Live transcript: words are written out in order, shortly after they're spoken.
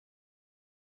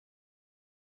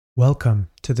Welcome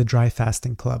to the Dry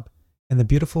Fasting Club and the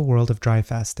beautiful world of dry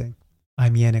fasting.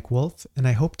 I'm Yannick Wolf, and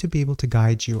I hope to be able to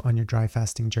guide you on your dry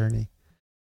fasting journey.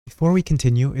 Before we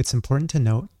continue, it's important to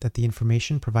note that the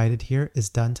information provided here is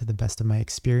done to the best of my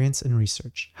experience and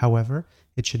research. However,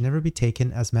 it should never be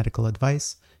taken as medical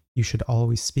advice. You should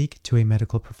always speak to a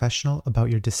medical professional about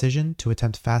your decision to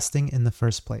attempt fasting in the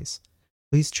first place.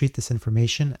 Please treat this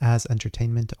information as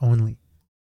entertainment only.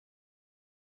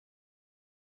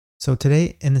 So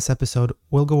today, in this episode,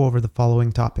 we'll go over the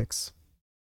following topics: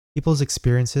 people's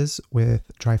experiences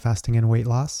with dry fasting and weight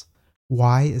loss.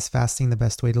 Why is fasting the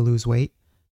best way to lose weight?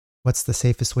 What's the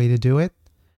safest way to do it?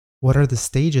 What are the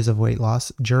stages of weight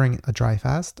loss during a dry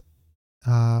fast?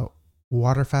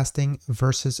 Water fasting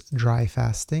versus dry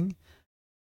fasting.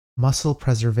 Muscle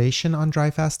preservation on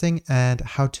dry fasting, and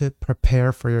how to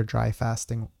prepare for your dry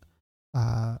fasting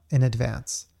in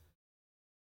advance.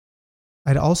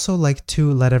 I'd also like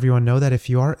to let everyone know that if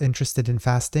you are interested in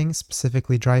fasting,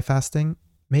 specifically dry fasting,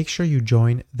 make sure you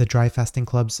join the Dry Fasting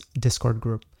Club's Discord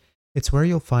group. It's where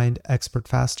you'll find expert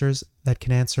fasters that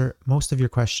can answer most of your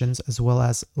questions, as well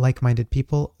as like-minded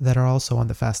people that are also on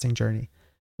the fasting journey.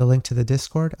 The link to the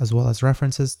Discord, as well as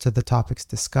references to the topics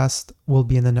discussed, will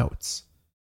be in the notes.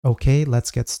 Okay, let's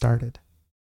get started.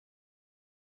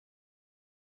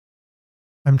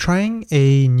 I'm trying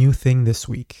a new thing this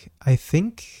week. I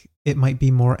think it might be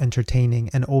more entertaining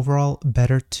and overall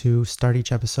better to start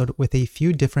each episode with a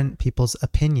few different people's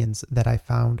opinions that I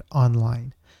found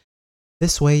online.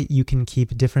 This way, you can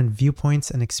keep different viewpoints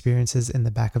and experiences in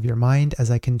the back of your mind as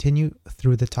I continue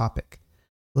through the topic.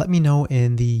 Let me know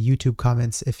in the YouTube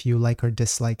comments if you like or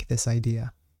dislike this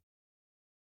idea.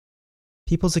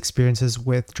 People's experiences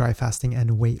with dry fasting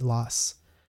and weight loss.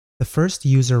 The first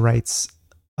user writes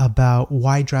about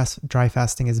why dry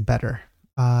fasting is better.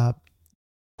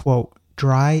 Quote,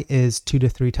 dry is 2 to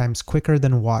 3 times quicker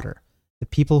than water. The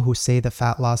people who say the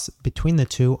fat loss between the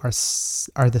two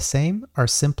are the same are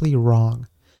simply wrong.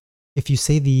 If you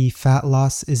say the fat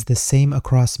loss is the same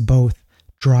across both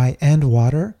dry and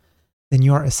water, then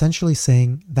you are essentially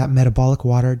saying that metabolic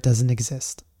water doesn't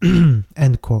exist.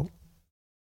 End quote.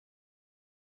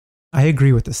 I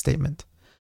agree with this statement.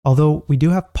 Although we do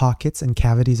have pockets and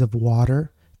cavities of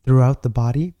water throughout the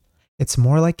body, it's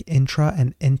more like intra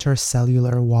and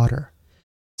intercellular water.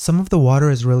 Some of the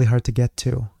water is really hard to get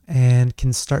to and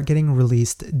can start getting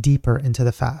released deeper into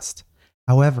the fast.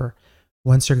 However,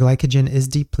 once your glycogen is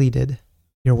depleted,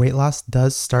 your weight loss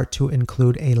does start to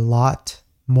include a lot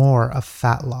more of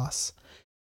fat loss.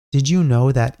 Did you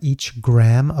know that each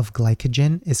gram of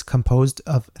glycogen is composed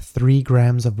of 3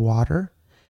 grams of water?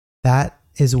 That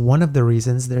is one of the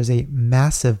reasons there's a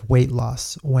massive weight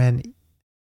loss when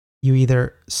you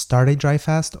either start a dry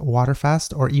fast, water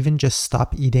fast, or even just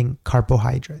stop eating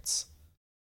carbohydrates.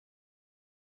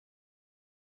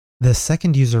 The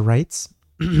second user writes,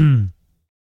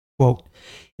 quote,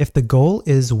 if the goal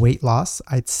is weight loss,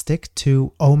 I'd stick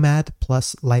to OMAD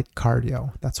plus light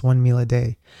cardio. That's 1 meal a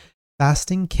day.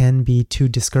 Fasting can be too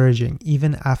discouraging.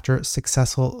 Even after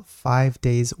successful 5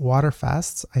 days water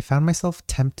fasts, I found myself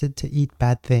tempted to eat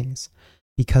bad things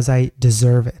because I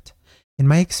deserve it. In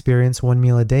my experience, 1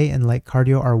 meal a day and light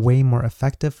cardio are way more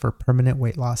effective for permanent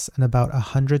weight loss and about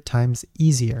 100 times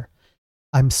easier.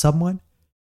 I'm someone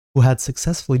who had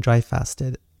successfully dry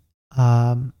fasted,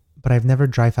 but I've never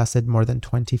dry fasted more than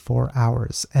 24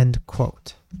 hours, end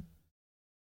quote.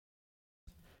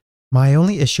 My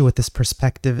only issue with this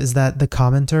perspective is that the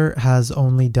commenter has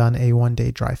only done a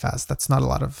 1-day dry fast. That's not a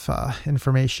lot of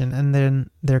information. And then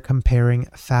they're comparing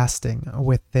fasting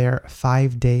with their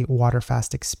 5-day water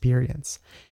fast experience.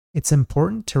 It's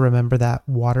important to remember that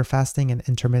water fasting and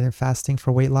intermittent fasting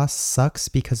for weight loss sucks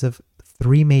because of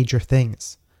 3 major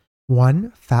things.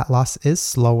 1, fat loss is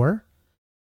slower.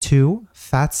 2,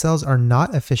 fat cells are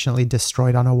not efficiently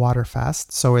destroyed on a water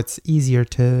fast, so it's easier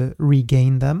to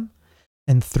regain them.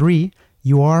 And 3,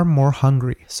 you are more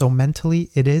hungry, so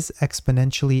mentally it is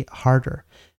exponentially harder.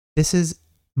 This is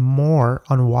more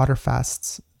on water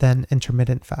fasts than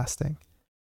intermittent fasting.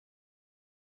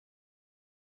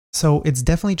 So it's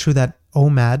definitely true that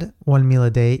OMAD, 1 meal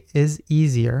a day, is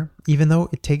easier, even though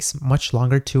it takes much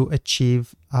longer to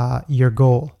achieve your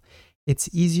goal.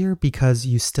 It's easier because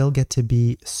you still get to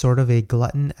be sort of a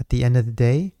glutton at the end of the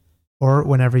day, or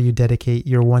whenever you dedicate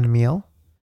your 1 meal.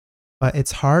 But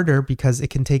it's harder because it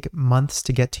can take months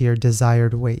to get to your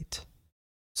desired weight.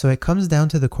 So it comes down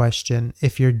to the question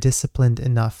if you're disciplined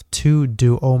enough to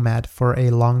do OMAD for a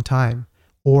long time,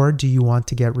 or do you want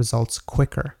to get results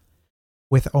quicker?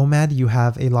 With OMAD, you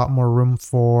have a lot more room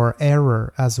for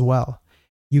error as well.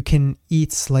 You can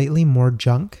eat slightly more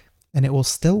junk and it will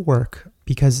still work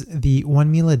because the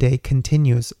 1 meal a day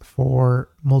continues for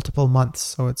multiple months.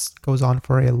 So it goes on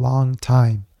for a long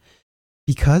time.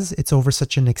 Because it's over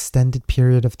such an extended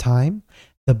period of time,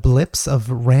 the blips of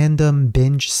random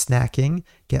binge snacking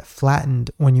get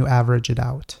flattened when you average it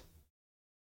out.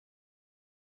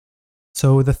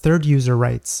 So the third user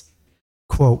writes,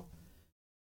 quote,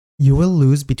 "You will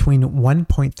lose between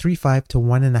 1.35 to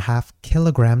 1.5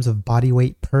 kilograms of body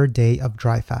weight per day of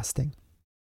dry fasting.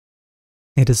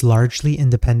 It is largely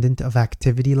independent of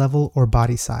activity level or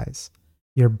body size.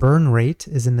 Your burn rate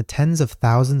is in the tens of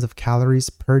thousands of calories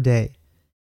per day.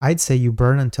 I'd say you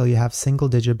burn until you have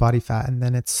single-digit body fat and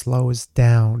then it slows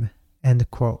down." End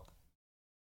quote.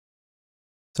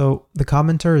 So the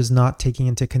commenter is not taking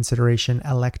into consideration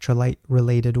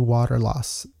electrolyte-related water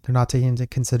loss. They're not taking into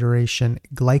consideration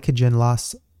glycogen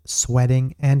loss,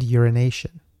 sweating, and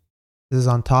urination. This is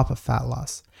on top of fat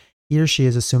loss. He or she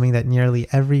is assuming that nearly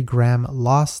every gram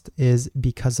lost is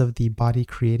because of the body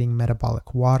creating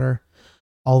metabolic water.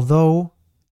 Although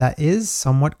that is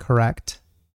somewhat correct,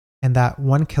 and that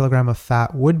 1 kilogram of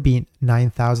fat would be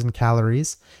 9,000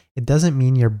 calories, it doesn't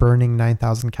mean you're burning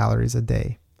 9,000 calories a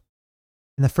day.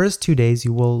 In the first 2 days,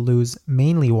 you will lose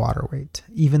mainly water weight,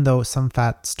 even though some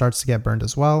fat starts to get burned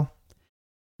as well.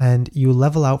 And you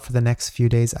level out for the next few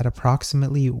days at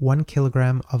approximately 1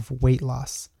 kilogram of weight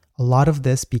loss. A lot of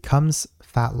this becomes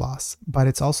fat loss, but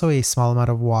it's also a small amount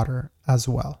of water as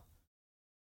well.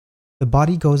 The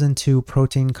body goes into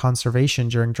protein conservation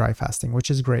during dry fasting, which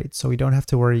is great, so we don't have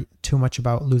to worry too much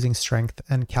about losing strength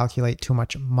and calculate too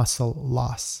much muscle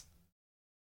loss.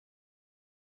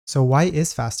 So why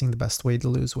is fasting the best way to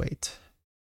lose weight?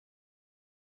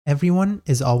 Everyone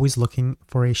is always looking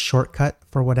for a shortcut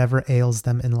for whatever ails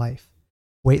them in life.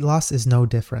 Weight loss is no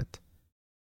different.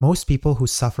 Most people who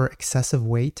suffer excessive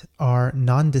weight are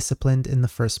non-disciplined in the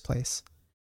first place,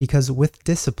 because with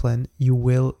discipline, you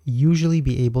will usually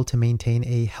be able to maintain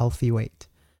a healthy weight.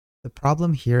 The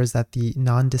problem here is that the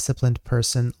non-disciplined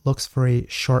person looks for a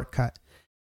shortcut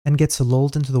and gets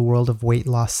lulled into the world of weight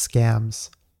loss scams.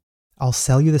 I'll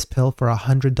sell you this pill for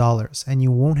 $100 and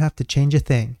you won't have to change a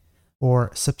thing.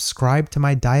 Or subscribe to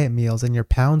my diet meals and your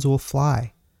pounds will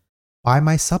fly. Buy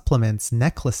my supplements,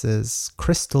 necklaces,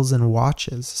 crystals, and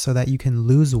watches so that you can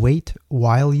lose weight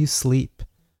while you sleep.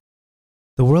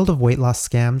 The world of weight loss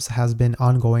scams has been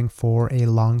ongoing for a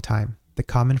long time. The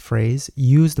common phrase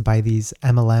used by these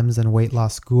MLMs and weight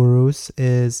loss gurus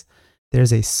is,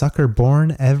 "There's a sucker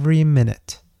born every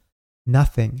minute."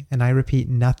 Nothing, and I repeat,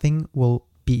 nothing will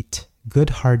beat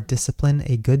good hard discipline,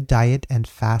 a good diet, and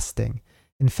fasting.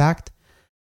 In fact,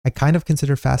 I kind of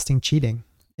consider fasting cheating.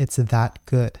 It's that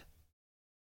good.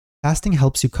 Fasting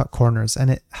helps you cut corners,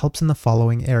 and it helps in the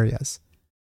following areas.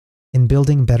 In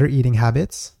building better eating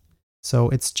habits, so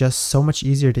it's just so much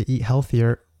easier to eat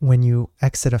healthier when you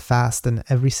exit a fast and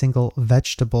every single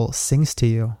vegetable sings to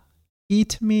you,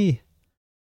 "Eat me."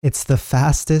 It's the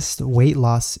fastest weight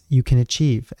loss you can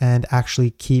achieve and actually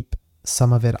keep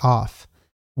some of it off.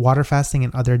 Water fasting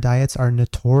and other diets are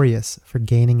notorious for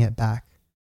gaining it back.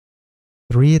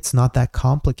 3, it's not that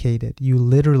complicated. You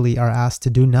literally are asked to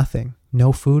do nothing.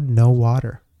 No food, no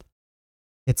water.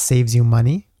 It saves you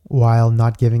money while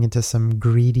not giving into some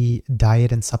greedy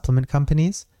diet and supplement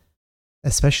companies.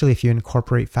 Especially if you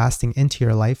incorporate fasting into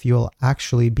your life, you'll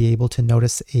actually be able to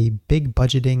notice a big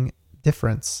budgeting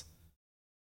difference.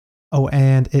 Oh,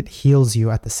 and it heals you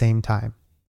at the same time.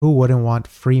 Who wouldn't want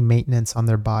free maintenance on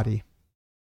their body?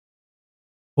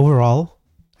 Overall,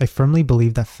 I firmly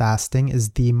believe that fasting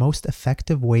is the most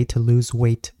effective way to lose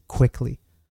weight quickly.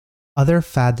 Other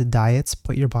fad diets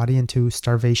put your body into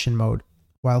starvation mode,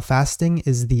 while fasting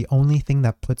is the only thing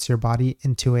that puts your body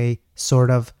into a sort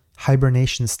of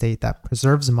hibernation state that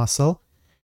preserves muscle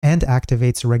and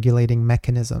activates regulating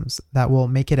mechanisms that will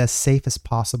make it as safe as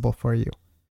possible for you.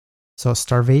 So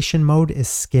starvation mode is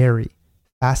scary.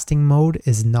 Fasting mode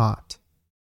is not.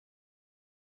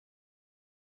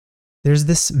 There's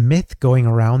this myth going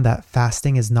around that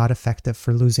fasting is not effective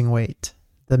for losing weight.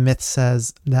 The myth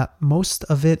says that most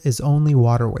of it is only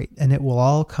water weight and it will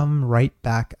all come right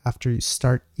back after you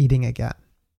start eating again.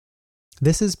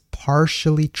 This is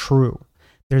partially true.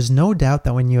 There's no doubt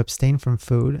that when you abstain from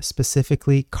food,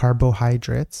 specifically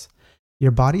carbohydrates,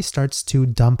 your body starts to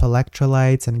dump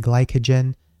electrolytes and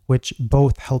glycogen, which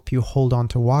both help you hold on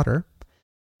to water.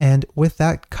 And with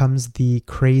that comes the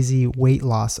crazy weight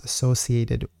loss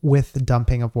associated with the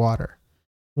dumping of water.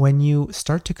 When you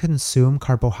start to consume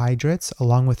carbohydrates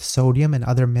along with sodium and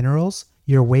other minerals,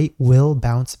 your weight will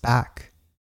bounce back.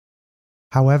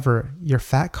 However, your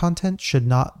fat content should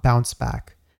not bounce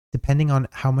back, depending on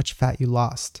how much fat you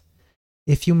lost.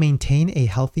 If you maintain a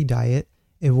healthy diet,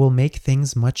 it will make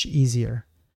things much easier.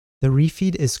 The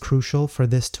refeed is crucial for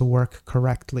this to work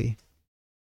correctly.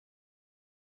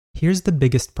 Here's the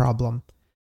biggest problem.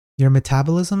 Your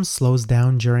metabolism slows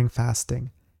down during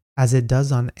fasting, as it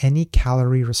does on any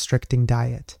calorie restricting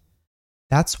diet.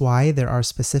 That's why there are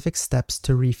specific steps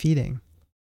to refeeding.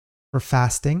 For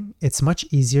fasting, it's much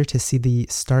easier to see the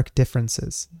stark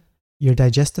differences. Your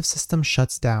digestive system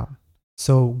shuts down,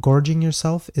 so gorging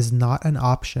yourself is not an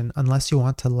option unless you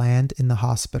want to land in the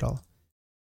hospital.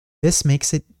 This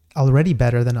makes it already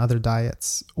better than other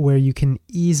diets, where you can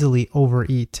easily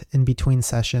overeat in between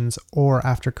sessions or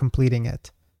after completing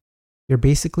it. You're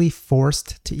basically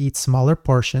forced to eat smaller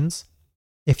portions.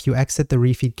 If you exit the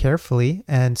refeed carefully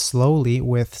and slowly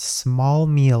with small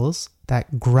meals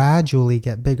that gradually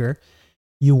get bigger,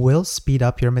 you will speed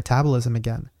up your metabolism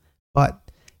again.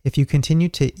 But if you continue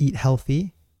to eat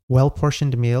healthy,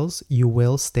 well-portioned meals, you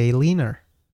will stay leaner.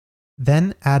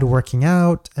 Then add working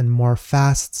out and more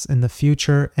fasts in the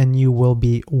future, and you will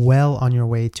be well on your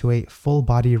way to a full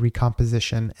body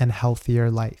recomposition and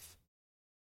healthier life.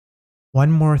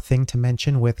 One more thing to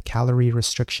mention with calorie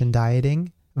restriction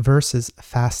dieting versus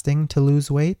fasting to lose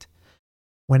weight.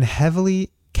 When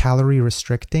heavily calorie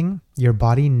restricting, your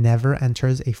body never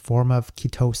enters a form of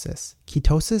ketosis.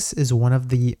 Ketosis is one of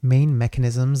the main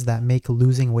mechanisms that make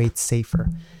losing weight safer.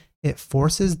 It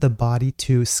forces the body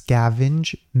to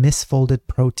scavenge misfolded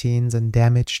proteins and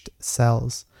damaged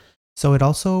cells. So it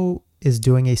also is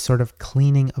doing a sort of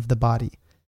cleaning of the body.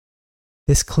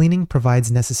 This cleaning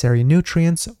provides necessary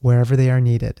nutrients wherever they are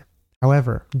needed.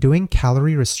 However, doing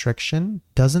calorie restriction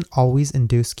doesn't always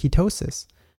induce ketosis,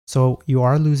 so you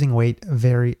are losing weight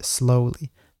very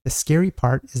slowly. The scary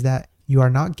part is that you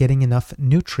are not getting enough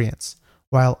nutrients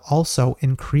while also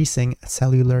increasing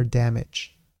cellular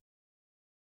damage.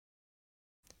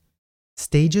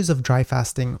 Stages of dry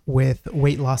fasting with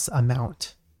weight loss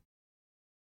amount.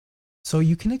 So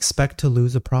you can expect to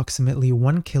lose approximately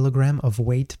 1 kilogram of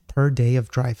weight per day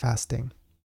of dry fasting.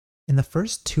 In the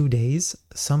first 2 days,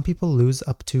 some people lose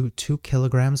up to 2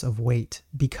 kilograms of weight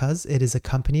because it is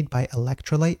accompanied by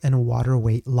electrolyte and water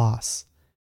weight loss.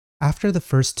 After the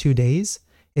first 2 days,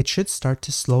 it should start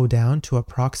to slow down to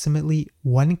approximately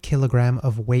 1 kilogram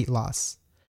of weight loss.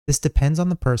 This depends on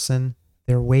the person,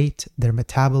 their weight, their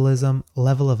metabolism,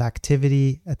 level of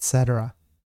activity, etc.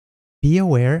 Be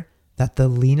aware that the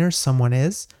leaner someone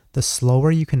is, the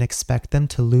slower you can expect them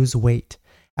to lose weight,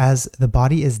 as the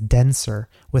body is denser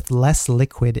with less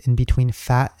liquid in between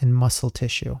fat and muscle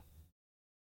tissue.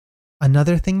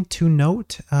 Another thing to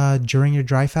note during your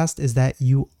dry fast is that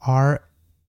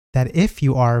if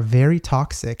you are very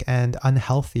toxic and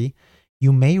unhealthy,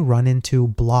 you may run into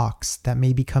blocks that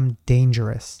may become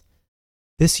dangerous.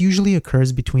 This usually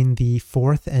occurs between the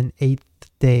 4th and 8th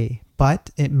day, but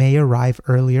it may arrive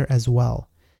earlier as well.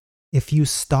 If you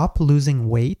stop losing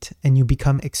weight and you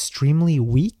become extremely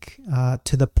weak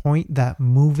to the point that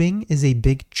moving is a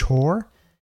big chore,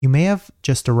 you may have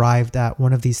just arrived at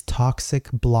one of these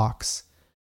toxic blocks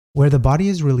where the body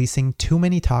is releasing too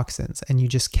many toxins and you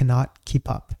just cannot keep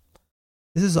up.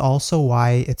 This is also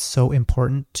why it's so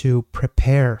important to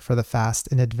prepare for the fast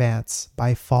in advance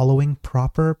by following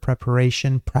proper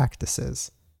preparation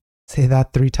practices. Say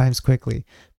that 3 times quickly.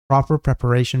 Proper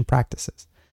preparation practices,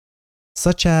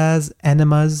 such as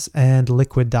enemas and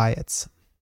liquid diets.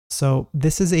 So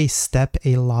this is a step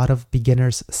a lot of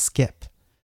beginners skip.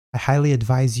 I highly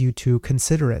advise you to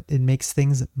consider it. It makes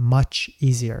things much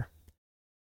easier.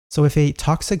 So if a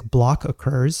toxic block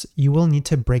occurs, you will need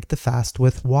to break the fast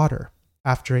with water.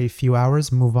 After a few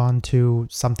hours, move on to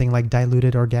something like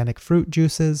diluted organic fruit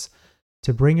juices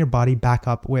to bring your body back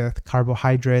up with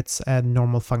carbohydrates and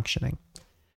normal functioning.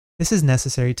 This is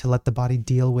necessary to let the body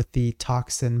deal with the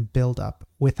toxin buildup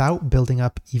without building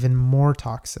up even more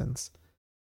toxins.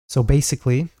 So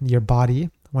basically, your body,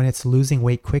 when it's losing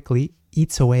weight quickly,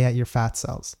 eats away at your fat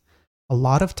cells. A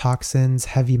lot of toxins,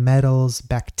 heavy metals,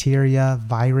 bacteria,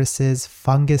 viruses,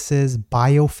 funguses,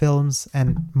 biofilms,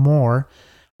 and more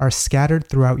are scattered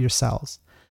throughout your cells.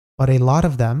 But a lot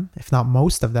of them, if not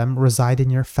most of them, reside in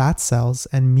your fat cells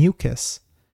and mucus.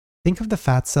 Think of the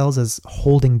fat cells as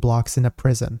holding blocks in a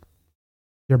prison.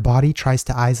 Your body tries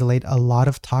to isolate a lot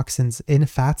of toxins in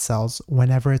fat cells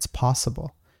whenever it's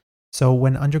possible. So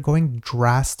when undergoing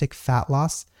drastic fat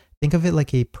loss, think of it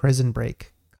like a prison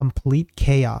break, complete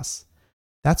chaos.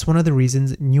 That's one of the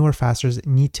reasons newer fasters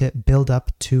need to build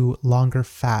up to longer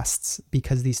fasts,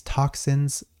 because these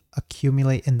toxins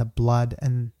accumulate in the blood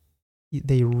and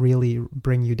they really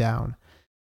bring you down.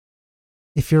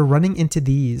 If you're running into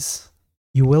these,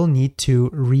 you will need to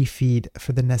refeed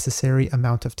for the necessary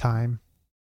amount of time.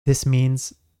 This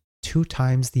means 2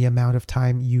 times the amount of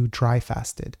time you dry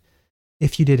fasted.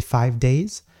 If you did 5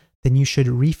 days, then you should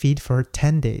refeed for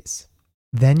 10 days.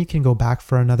 Then you can go back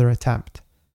for another attempt.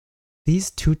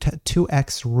 These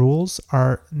 2x rules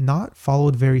are not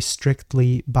followed very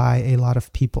strictly by a lot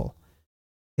of people.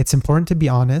 It's important to be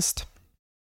honest,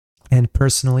 and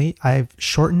personally, I've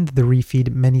shortened the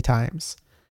refeed many times.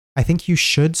 I think you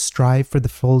should strive for the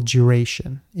full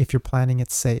duration if you're planning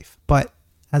it safe, but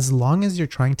as long as you're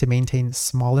trying to maintain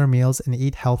smaller meals and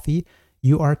eat healthy,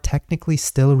 you are technically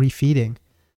still refeeding.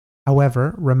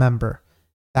 However, remember,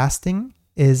 fasting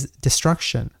is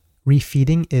destruction,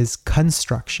 refeeding is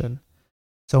construction.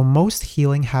 So most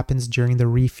healing happens during the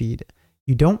refeed.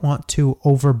 You don't want to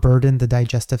overburden the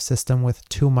digestive system with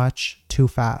too much too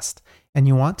fast, and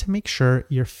you want to make sure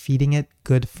you're feeding it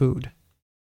good food.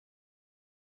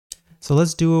 So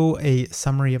let's do a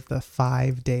summary of the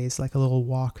 5 days, like a little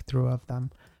walkthrough of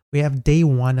them. We have day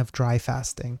 1 of dry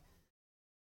fasting.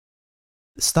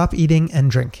 Stop eating and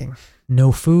drinking.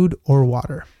 No food or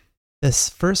water. This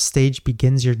first stage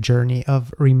begins your journey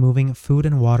of removing food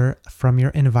and water from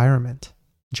your environment.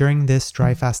 During this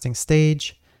dry fasting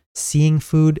stage, seeing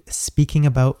food, speaking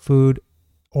about food,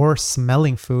 or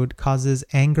smelling food causes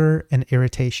anger and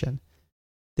irritation.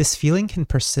 This feeling can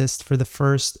persist for the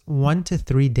first 1 to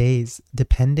 3 days,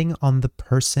 depending on the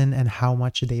person and how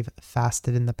much they've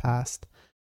fasted in the past.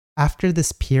 After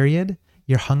this period,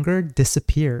 your hunger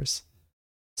disappears.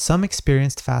 Some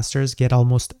experienced fasters get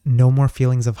almost no more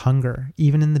feelings of hunger,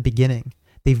 even in the beginning.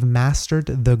 They've mastered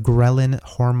the ghrelin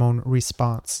hormone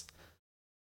response.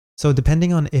 So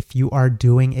depending on if you are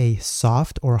doing a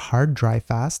soft or hard dry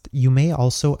fast, you may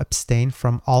also abstain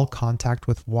from all contact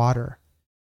with water.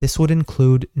 This would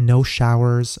include no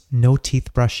showers, no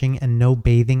teeth brushing, and no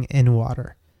bathing in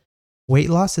water. Weight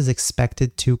loss is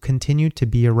expected to continue to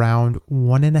be around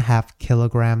 1.5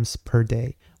 kilograms per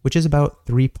day, which is about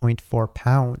 3.4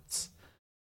 pounds.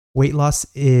 Weight loss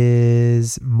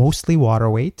is mostly water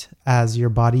weight, as your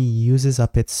body uses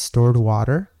up its stored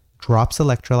water, drops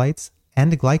electrolytes,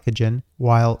 and glycogen,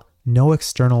 while no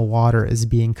external water is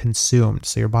being consumed,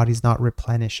 so your body's not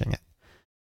replenishing it.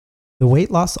 The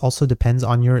weight loss also depends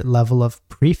on your level of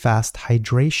pre-fast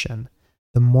hydration.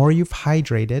 The more you've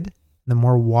hydrated, the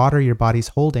more water your body's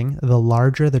holding, the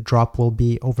larger the drop will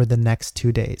be over the next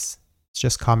 2 days. It's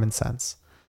just common sense.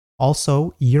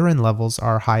 Also, urine levels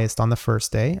are highest on the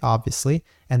first day, obviously,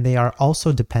 and they are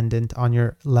also dependent on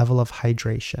your level of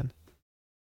hydration.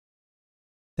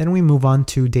 Then we move on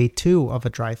to day 2 of a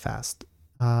dry fast.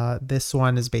 This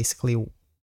one is basically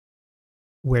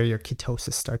where your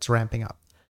ketosis starts ramping up.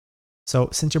 So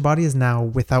since your body is now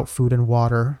without food and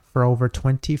water for over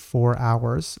 24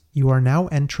 hours, you are now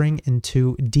entering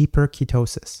into deeper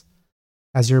ketosis.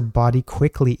 As your body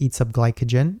quickly eats up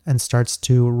glycogen and starts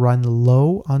to run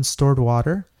low on stored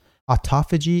water,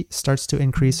 autophagy starts to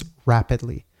increase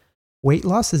rapidly. Weight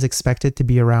loss is expected to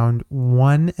be around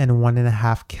 1 and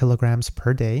 1.5 kilograms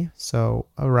per day, so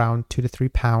around 2 to 3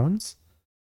 pounds.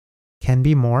 Can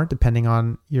be more depending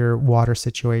on your water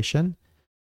situation.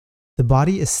 The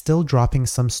body is still dropping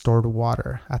some stored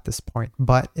water at this point,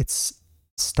 but it's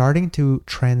starting to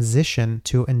transition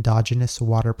to endogenous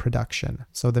water production,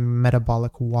 so the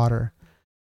metabolic water.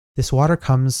 This water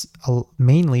comes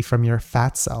mainly from your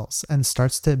fat cells and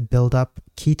starts to build up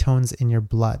ketones in your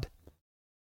blood.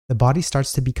 The body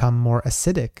starts to become more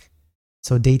acidic.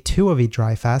 So day 2 of a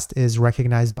dry fast is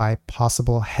recognized by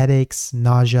possible headaches,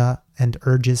 nausea, and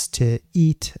urges to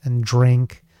eat and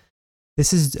drink.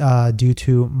 This is due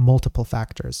to multiple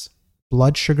factors.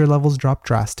 Blood sugar levels drop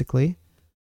drastically.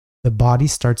 The body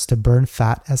starts to burn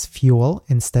fat as fuel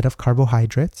instead of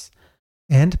carbohydrates.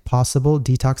 And possible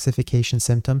detoxification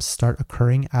symptoms start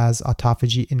occurring as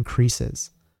autophagy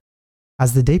increases.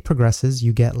 As the day progresses,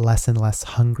 you get less and less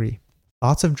hungry.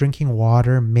 Thoughts of drinking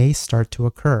water may start to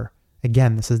occur.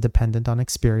 Again, this is dependent on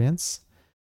experience.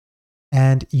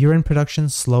 And urine production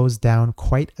slows down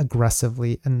quite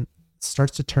aggressively and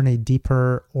starts to turn a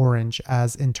deeper orange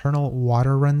as internal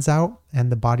water runs out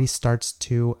and the body starts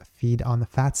to feed on the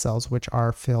fat cells, which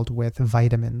are filled with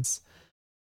vitamins.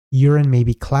 Urine may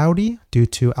be cloudy due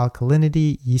to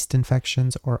alkalinity, yeast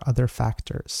infections, or other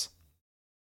factors.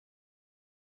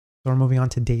 So we're moving on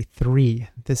to day 3.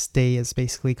 This day is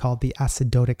basically called the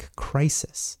acidotic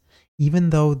crisis.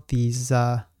 Even though the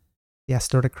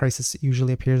acidotic crisis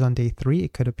usually appears on day 3,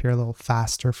 it could appear a little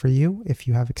faster for you if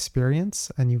you have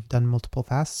experience and you've done multiple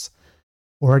fasts,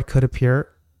 or it could appear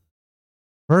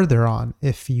further on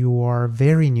if you are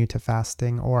very new to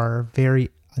fasting or very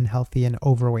unhealthy and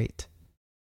overweight.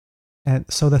 And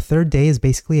so the 3rd day is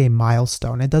basically a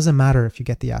milestone. It doesn't matter if you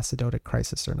get the acidotic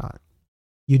crisis or not.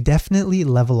 You definitely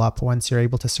level up once you're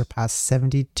able to surpass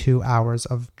 72 hours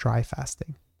of dry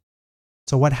fasting.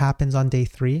 So what happens on day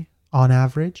 3? On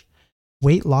average,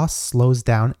 weight loss slows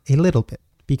down a little bit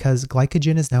because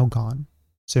glycogen is now gone.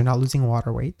 So you're not losing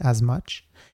water weight as much,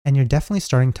 and you're definitely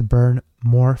starting to burn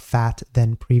more fat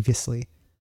than previously.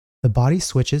 The body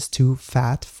switches to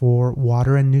fat for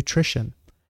water and nutrition.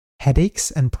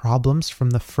 Headaches and problems from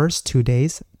the first 2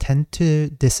 days tend to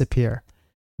disappear.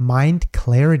 Mind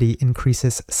clarity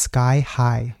increases sky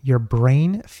high. Your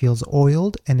brain feels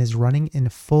oiled and is running in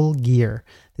full gear.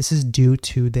 This is due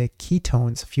to the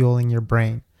ketones fueling your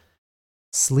brain.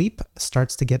 Sleep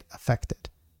starts to get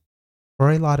affected for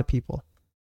a lot of people.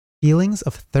 Feelings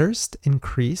of thirst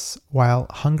increase while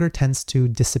hunger tends to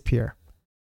disappear.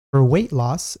 For weight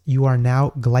loss, you are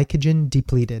now glycogen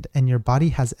depleted and your body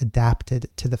has adapted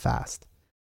to the fast.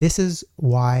 This is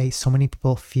why so many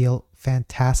people feel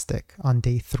fantastic on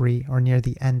day 3 or near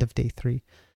the end of day 3.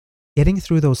 Getting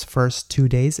through those first 2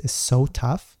 days is so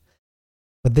tough,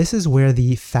 but this is where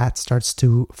the fat starts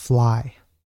to fly.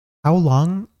 How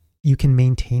long you can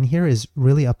maintain here is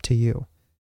really up to you.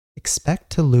 Expect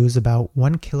to lose about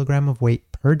 1 kilogram of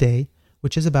weight per day,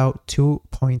 which is about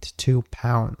 2.2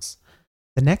 pounds.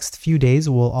 The next few days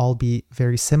will all be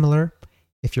very similar.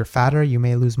 If you're fatter, you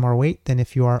may lose more weight than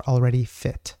if you are already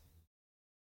fit.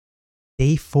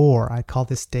 Day 4, I call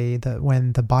this day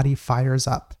when the body fires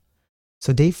up.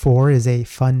 So day 4 is a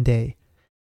fun day.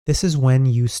 This is when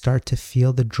you start to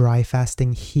feel the dry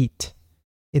fasting heat.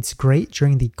 It's great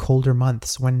during the colder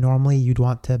months when normally you'd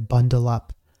want to bundle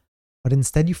up, but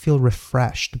instead you feel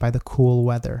refreshed by the cool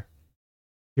weather.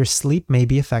 Your sleep may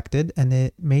be affected and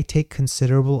it may take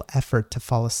considerable effort to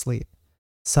fall asleep.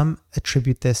 Some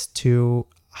attribute this to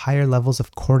higher levels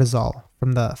of cortisol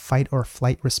from the fight or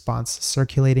flight response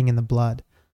circulating in the blood.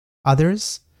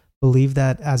 Others believe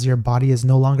that as your body is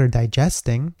no longer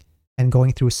digesting and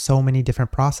going through so many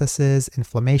different processes,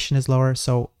 inflammation is lower,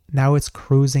 so now it's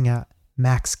cruising at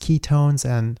max ketones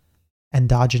and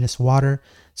endogenous water,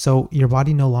 so your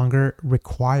body no longer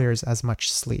requires as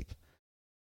much sleep.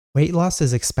 Weight loss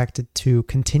is expected to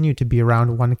continue to be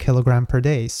around 1 kilogram per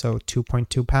day, so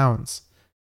 2.2 pounds.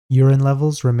 Urine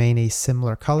levels remain a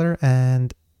similar color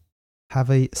and have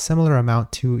a similar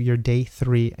amount to your day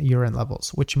 3 urine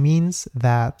levels, which means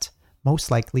that most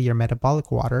likely your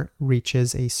metabolic water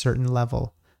reaches a certain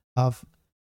level of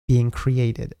being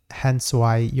created, hence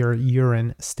why your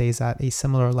urine stays at a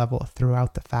similar level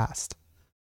throughout the fast.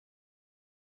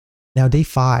 Now, day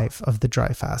 5 of the dry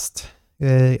fast.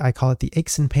 I call it the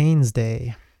aches and pains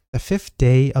day. The 5th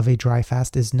day of a dry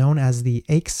fast is known as the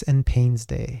aches and pains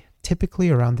day. Typically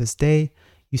around this day,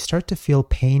 you start to feel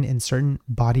pain in certain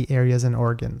body areas and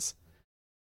organs.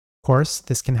 Of course,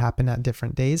 this can happen at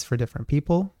different days for different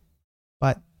people,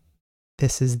 but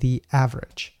this is the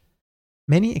average.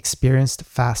 Many experienced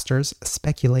fasters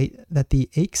speculate that the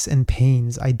aches and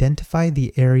pains identify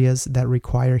the areas that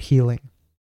require healing.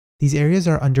 These areas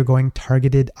are undergoing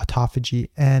targeted autophagy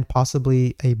and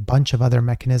possibly a bunch of other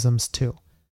mechanisms too.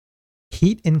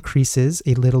 Heat increases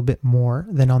a little bit more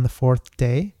than on the 4th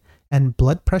day, and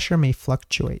blood pressure may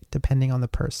fluctuate depending on the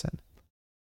person.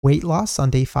 Weight loss on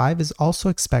day 5 is also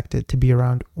expected to be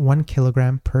around 1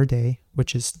 kilogram per day,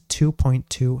 which is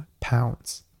 2.2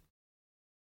 pounds.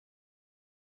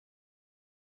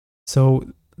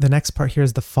 So the next part here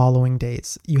is the following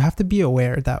days. You have to be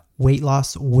aware that weight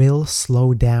loss will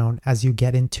slow down as you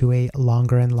get into a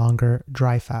longer and longer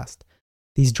dry fast.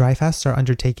 These dry fasts are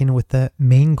undertaken with the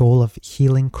main goal of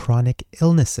healing chronic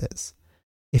illnesses.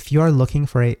 If you are looking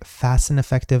for a fast and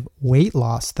effective weight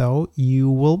loss, though, you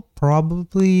will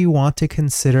probably want to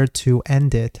consider to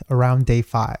end it around day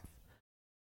 5,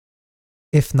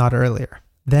 if not earlier.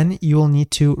 Then you will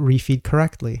need to refeed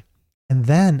correctly, and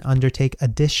then undertake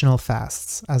additional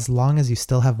fasts as long as you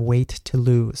still have weight to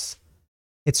lose.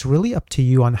 It's really up to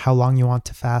you on how long you want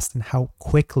to fast and how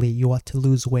quickly you want to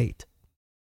lose weight.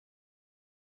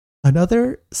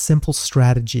 Another simple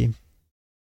strategy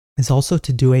is also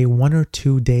to do a 1 or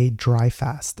 2 day dry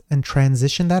fast and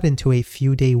transition that into a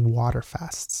few day water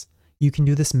fasts. You can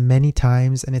do this many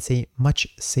times and it's a much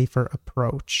safer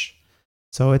approach.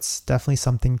 So it's definitely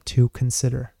something to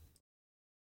consider.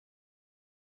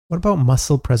 What about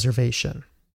muscle preservation?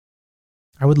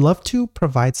 I would love to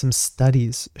provide some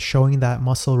studies showing that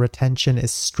muscle retention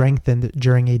is strengthened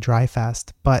during a dry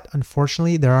fast, but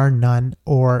unfortunately there are none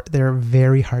or they're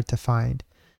very hard to find.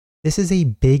 This is a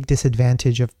big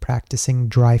disadvantage of practicing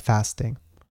dry fasting.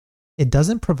 It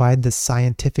doesn't provide the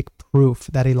scientific proof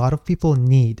that a lot of people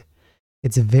need.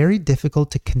 It's very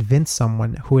difficult to convince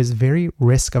someone who is very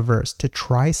risk averse to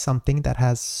try something that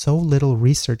has so little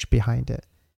research behind it.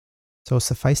 So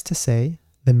suffice to say,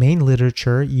 the main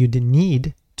literature you'd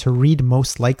need to read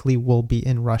most likely will be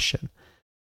in Russian,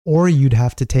 or you'd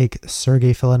have to take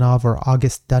Sergei Filanov or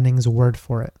August Dunning's word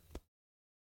for it.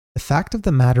 The fact of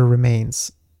the matter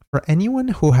remains, for anyone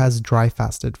who has dry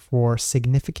fasted for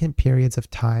significant periods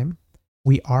of time,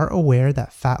 we are aware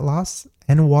that fat loss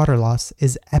and water loss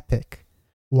is epic,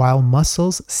 while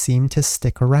muscles seem to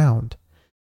stick around.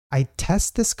 I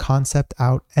test this concept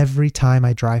out every time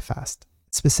I dry fast,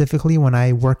 specifically when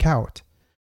I work out.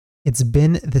 It's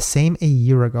been the same a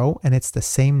year ago, and it's the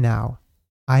same now.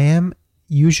 I am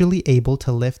usually able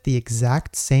to lift the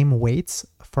exact same weights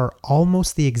for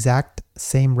almost the exact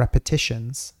same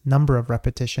number of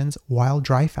repetitions while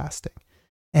dry fasting,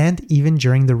 and even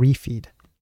during the refeed.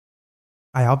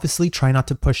 I obviously try not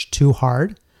to push too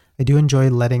hard. I do enjoy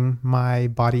letting my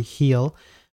body heal,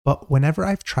 but whenever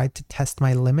I've tried to test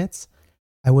my limits,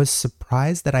 I was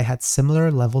surprised that I had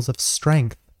similar levels of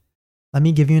strength. Let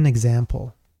me give you an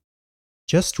example.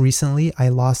 Just recently, I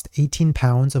lost 18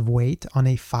 pounds of weight on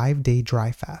a 5-day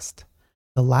dry fast.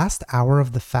 The last hour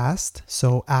of the fast,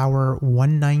 so hour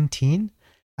 119,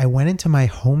 I went into my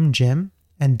home gym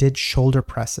and did shoulder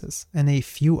presses and a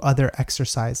few other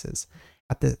exercises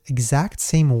at the exact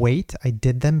same weight I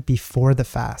did them before the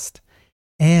fast.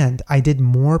 And I did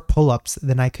more pull-ups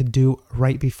than I could do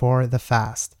right before the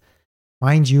fast.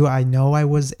 Mind you, I know I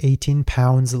was 18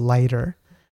 pounds lighter,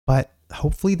 but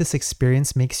hopefully this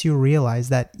experience makes you realize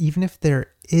that even if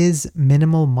there is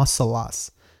minimal muscle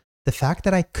loss, the fact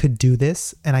that I could do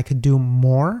this and I could do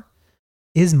more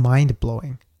is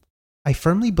mind-blowing. I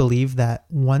firmly believe that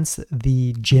once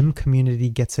the gym community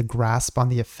gets a grasp on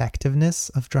the effectiveness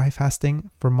of dry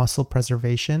fasting for muscle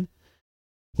preservation,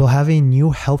 we'll have a new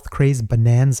health craze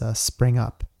bonanza spring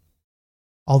up.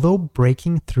 Although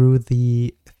breaking through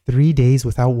the 3 days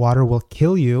without water will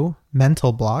kill you,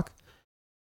 mental block,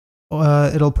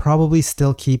 it'll probably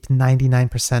still keep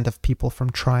 99% of people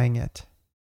from trying it.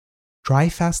 Dry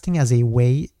fasting as a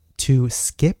way to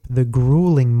skip the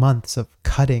grueling months of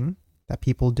cutting that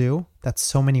people do, that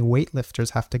so many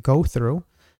weightlifters have to go through,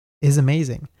 is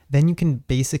amazing. Then you can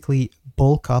basically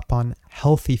bulk up on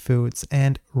healthy foods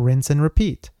and rinse and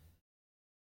repeat.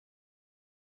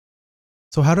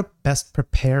 So how to best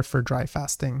prepare for dry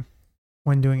fasting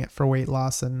when doing it for weight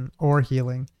loss or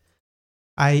healing?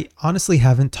 I honestly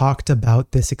haven't talked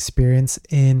about this experience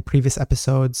in previous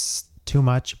episodes too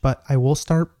much, but I will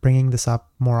start bringing this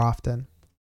up more often.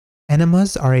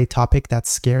 Enemas are a topic that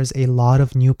scares a lot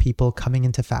of new people coming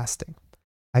into fasting.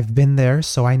 I've been there,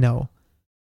 so I know.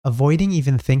 Avoiding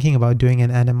even thinking about doing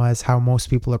an enema is how most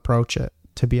people approach it,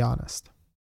 to be honest.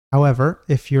 However,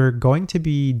 if you're going to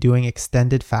be doing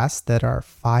extended fasts that are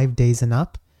 5 days and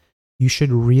up, you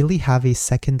should really have a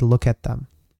second look at them.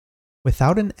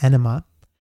 Without an enema,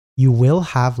 you will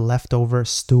have leftover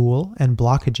stool and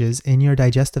blockages in your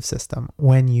digestive system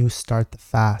when you start the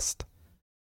fast.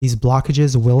 These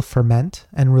blockages will ferment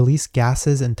and release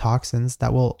gases and toxins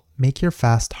that will make your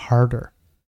fast harder.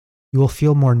 You will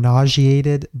feel more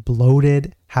nauseated,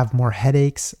 bloated, have more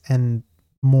headaches, and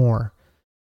more.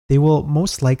 They will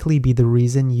most likely be the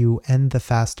reason you end the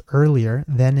fast earlier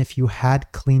than if you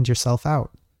had cleaned yourself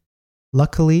out.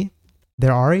 Luckily,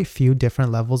 there are a few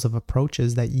different levels of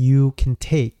approaches that you can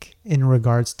take in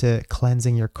regards to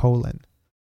cleansing your colon.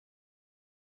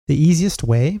 The easiest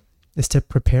way is to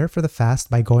prepare for the fast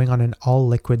by going on an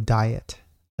all-liquid diet,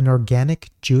 an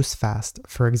organic juice fast,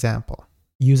 for example.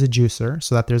 Use a juicer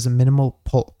so that there's a minimal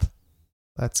pulp.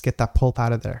 Let's get that pulp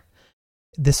out of there.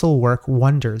 This will work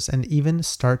wonders and even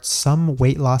start some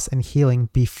weight loss and healing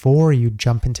before you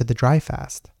jump into the dry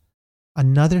fast.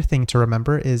 Another thing to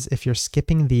remember is if you're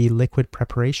skipping the liquid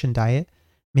preparation diet,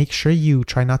 make sure you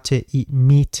try not to eat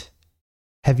meat,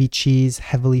 heavy cheese,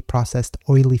 heavily processed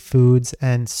oily foods,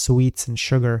 and sweets and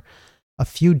sugar a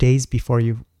few days before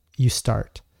you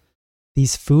start.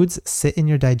 These foods sit in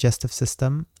your digestive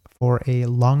system for a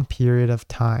long period of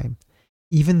time.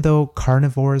 Even though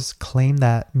carnivores claim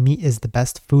that meat is the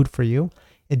best food for you,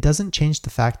 it doesn't change the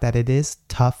fact that it is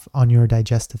tough on your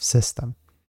digestive system.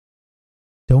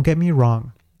 Don't get me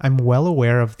wrong, I'm well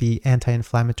aware of the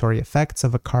anti-inflammatory effects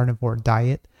of a carnivore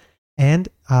diet and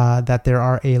that there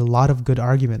are a lot of good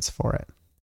arguments for it.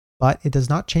 But it does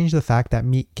not change the fact that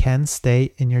meat can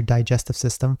stay in your digestive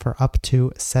system for up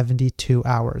to 72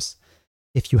 hours.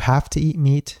 If you have to eat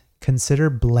meat, consider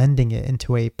blending it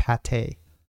into a pate.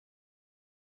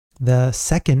 The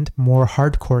second, more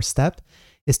hardcore step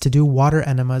is to do water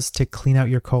enemas to clean out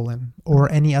your colon,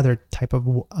 or any other type of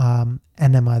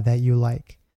enema that you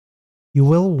like. You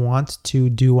will want to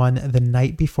do one the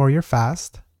night before your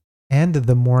fast and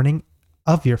the morning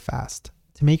of your fast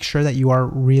to make sure that you are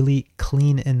really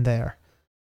clean in there.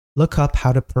 Look up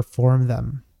how to perform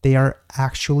them. They are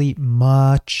actually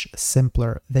much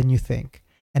simpler than you think,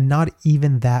 and not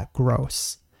even that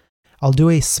gross. I'll do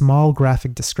a small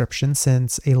graphic description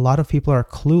since a lot of people are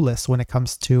clueless when it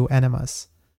comes to enemas.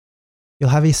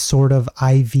 You'll have a sort of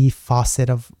IV faucet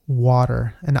of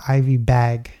water, an IV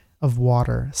bag of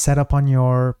water set up on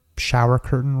your shower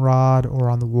curtain rod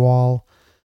or on the wall.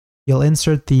 You'll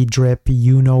insert the drip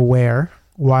you know where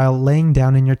while laying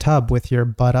down in your tub with your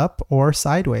butt up or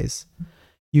sideways.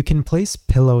 You can place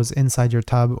pillows inside your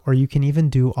tub, or you can even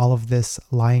do all of this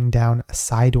lying down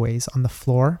sideways on the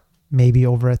floor, maybe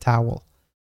over a towel.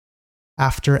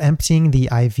 After emptying the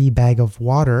IV bag of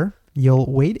water,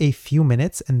 you'll wait a few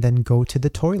minutes and then go to the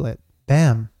toilet.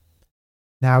 Bam!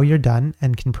 Now you're done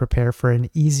and can prepare for an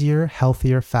easier,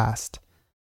 healthier fast.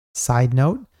 Side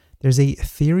note, there's a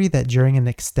theory that during an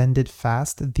extended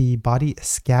fast, the body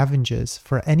scavenges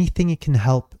for anything it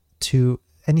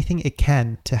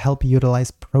can to help utilize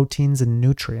proteins and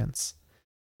nutrients.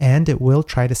 And it will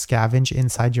try to scavenge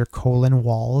inside your colon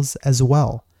walls as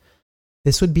well.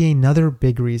 This would be another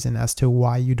big reason as to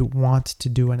why you'd want to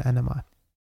do an enema.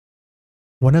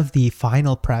 One of the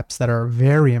final preps that are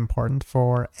very important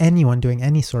for anyone doing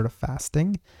any sort of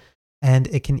fasting, and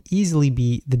it can easily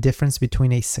be the difference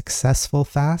between a successful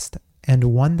fast and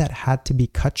one that had to be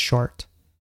cut short,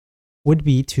 would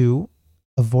be to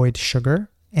avoid sugar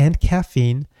and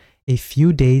caffeine a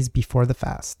few days before the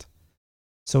fast.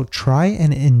 So try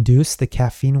and induce the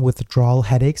caffeine withdrawal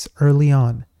headaches early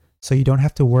on, so you don't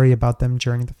have to worry about them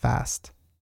during the fast.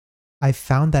 I've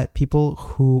found that people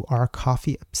who are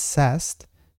coffee obsessed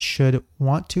should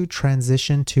want to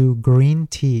transition to green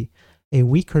tea a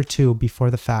week or two before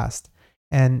the fast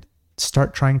and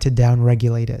start trying to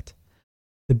downregulate it.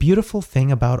 The beautiful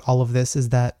thing about all of this is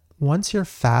that once your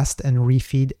fast and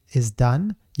refeed is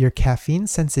done, your caffeine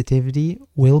sensitivity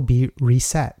will be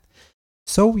reset.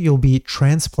 So you'll be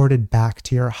transported back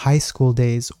to your high school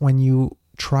days when you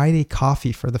tried a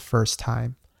coffee for the first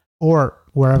time, or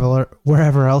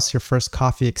wherever else your first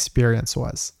coffee experience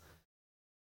was.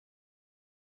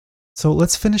 So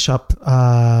let's finish up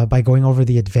by going over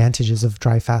the advantages of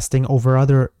dry fasting over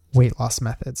other weight loss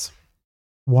methods.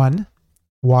 1,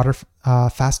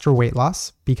 faster weight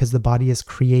loss, because the body is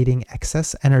creating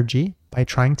excess energy by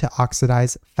trying to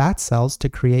oxidize fat cells to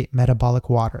create metabolic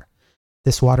water.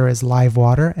 This water is live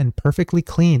water and perfectly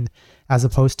clean, as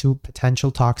opposed to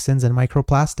potential toxins and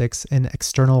microplastics in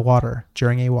external water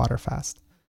during a water fast.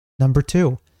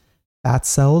 2, fat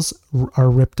cells are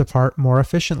ripped apart more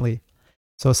efficiently.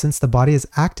 So since the body is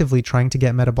actively trying to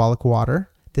get metabolic water,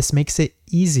 this makes it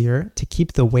easier to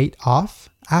keep the weight off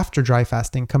after dry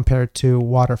fasting compared to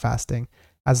water fasting,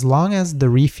 as long as the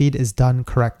refeed is done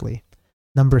correctly.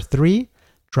 3,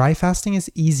 dry fasting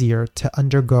is easier to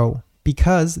undergo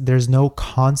because there's no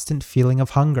constant feeling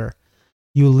of hunger.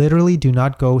 You literally do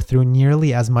not go through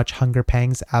nearly as much hunger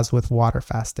pangs as with water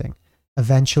fasting.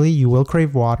 Eventually, you will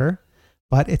crave water,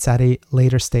 but it's at a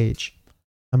later stage.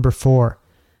 4,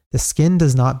 the skin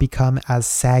does not become as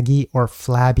saggy or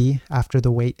flabby after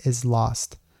the weight is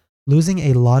lost. Losing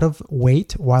a lot of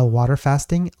weight while water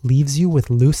fasting leaves you with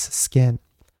loose skin,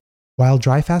 while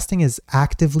dry fasting is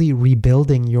actively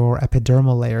rebuilding your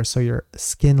epidermal layer, so your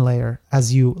skin layer,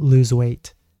 as you lose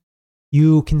weight.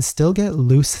 You can still get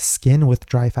loose skin with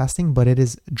dry fasting, but it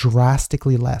is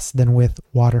drastically less than with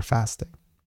water fasting.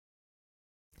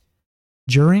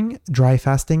 During dry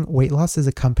fasting, weight loss is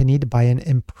accompanied by an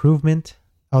improvement.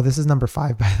 Oh, this is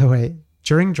 5, by the way.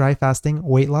 During dry fasting,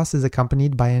 weight loss is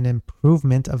accompanied by an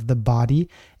improvement of the body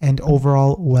and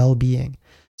overall well-being.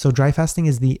 So dry fasting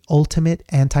is the ultimate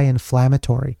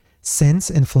anti-inflammatory, since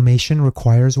inflammation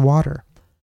requires water.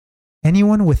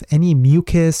 Anyone with any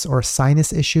mucus or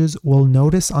sinus issues will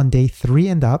notice on day 3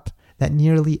 and up that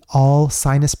nearly all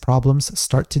sinus problems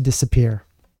start to disappear.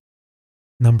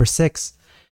 6,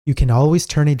 you can always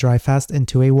turn a dry fast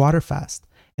into a water fast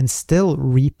and still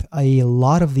reap a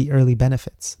lot of the early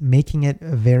benefits, making it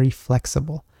very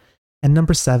flexible.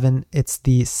 And 7, it's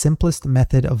the simplest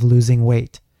method of losing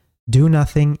weight. Do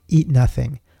nothing, eat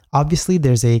nothing. Obviously,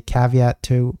 there's a caveat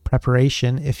to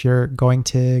preparation if you're going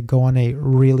to go on a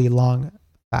really long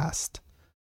fast.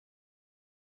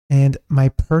 And my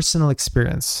personal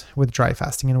experience with dry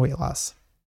fasting and weight loss.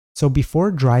 So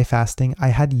before dry fasting, I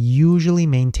had usually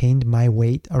maintained my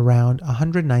weight around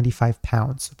 195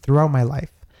 pounds throughout my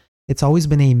life. It's always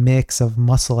been a mix of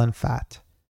muscle and fat.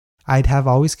 I'd have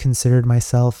always considered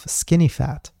myself skinny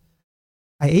fat.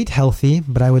 I ate healthy,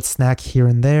 but I would snack here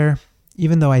and there.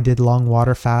 Even though I did long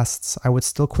water fasts, I would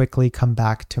still quickly come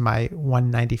back to my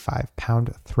 195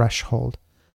 pound threshold.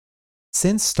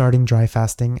 Since starting dry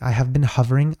fasting, I have been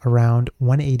hovering around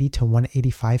 180 to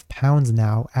 185 pounds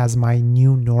now as my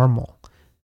new normal,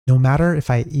 no matter if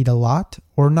I eat a lot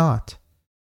or not.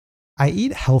 I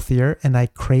eat healthier and I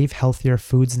crave healthier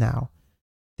foods now.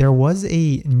 There was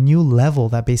a new level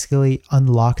that basically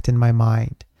unlocked in my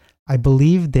mind. I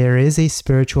believe there is a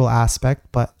spiritual aspect,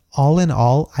 but all in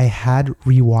all, I had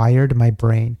rewired my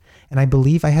brain, and I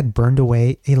believe I had burned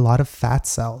away a lot of fat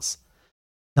cells.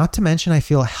 Not to mention, I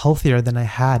feel healthier than I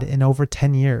had in over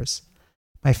 10 years.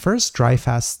 My first dry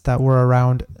fasts that were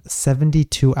around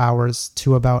 72 hours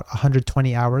to about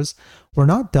 120 hours were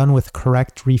not done with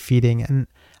correct refeeding, and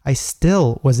I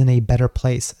still was in a better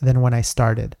place than when I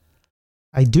started.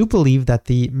 I do believe that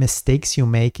the mistakes you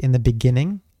make in the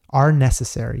beginning are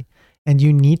necessary, and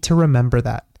you need to remember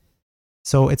that.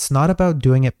 So it's not about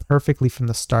doing it perfectly from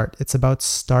the start, it's about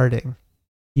starting.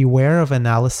 Beware of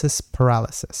analysis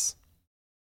paralysis.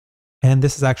 And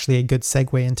this is actually a good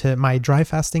segue into my dry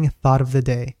fasting thought of the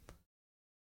day.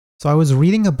 So I was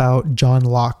reading about John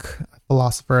Locke, a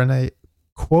philosopher, and a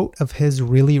quote of his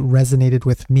really resonated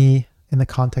with me in the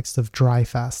context of dry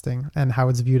fasting and how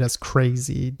it's viewed as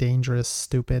crazy, dangerous,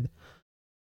 stupid.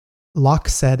 Locke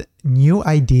said, "New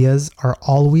ideas are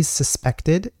always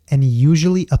suspected and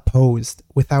usually opposed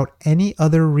without any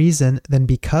other reason than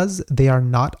because they are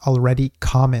not already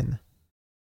common."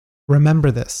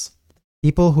 Remember this.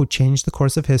 People who change the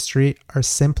course of history are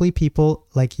simply people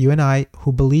like you and I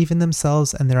who believe in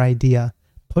themselves and their idea,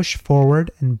 push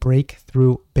forward and break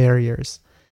through barriers.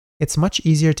 It's much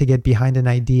easier to get behind an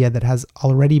idea that has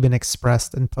already been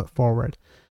expressed and put forward.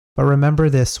 But remember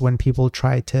this when people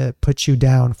try to put you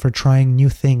down for trying new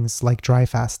things like dry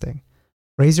fasting.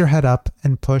 Raise your head up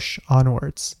and push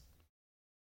onwards.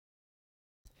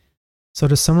 So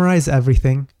to summarize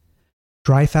everything,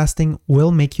 dry fasting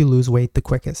will make you lose weight the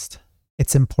quickest.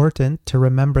 It's important to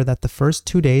remember that the first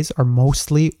 2 days are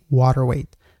mostly water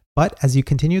weight, but as you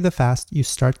continue the fast, you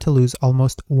start to lose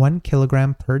almost 1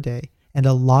 kilogram per day, and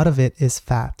a lot of it is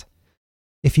fat.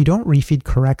 If you don't refeed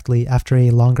correctly after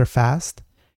a longer fast,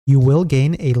 you will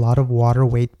gain a lot of water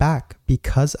weight back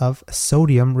because of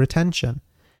sodium retention.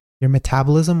 Your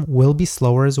metabolism will be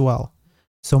slower as well.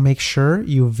 So make sure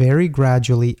you very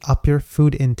gradually up your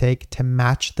food intake to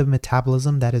match the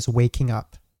metabolism that is waking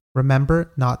up.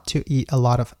 Remember not to eat a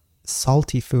lot of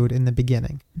salty food in the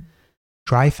beginning.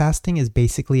 Dry fasting is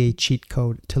basically a cheat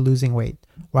code to losing weight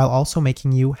while also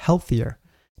making you healthier.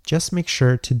 Just make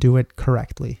sure to do it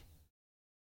correctly.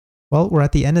 Well, we're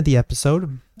at the end of the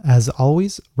episode. As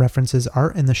always, references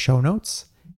are in the show notes.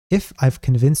 If I've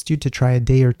convinced you to try a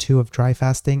day or two of dry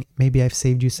fasting, maybe I've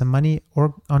saved you some money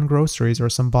or on groceries or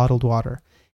some bottled water.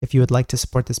 If you would like to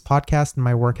support this podcast and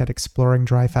my work at exploring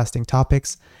dry fasting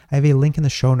topics, I have a link in the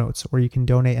show notes where you can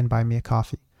donate and buy me a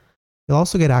coffee. You'll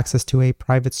also get access to a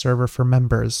private server for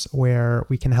members where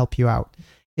we can help you out.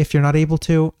 If you're not able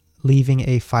to, leaving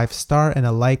a 5-star and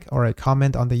a like or a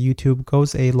comment on the YouTube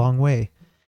goes a long way.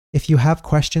 If you have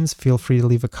questions, feel free to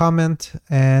leave a comment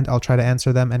and I'll try to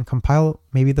answer them and compile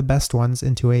maybe the best ones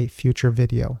into a future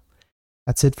video.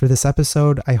 That's it for this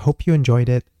episode. I hope you enjoyed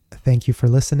it. Thank you for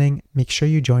listening. Make sure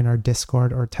you join our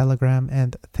Discord or Telegram,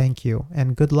 and thank you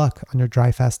and good luck on your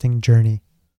dry fasting journey.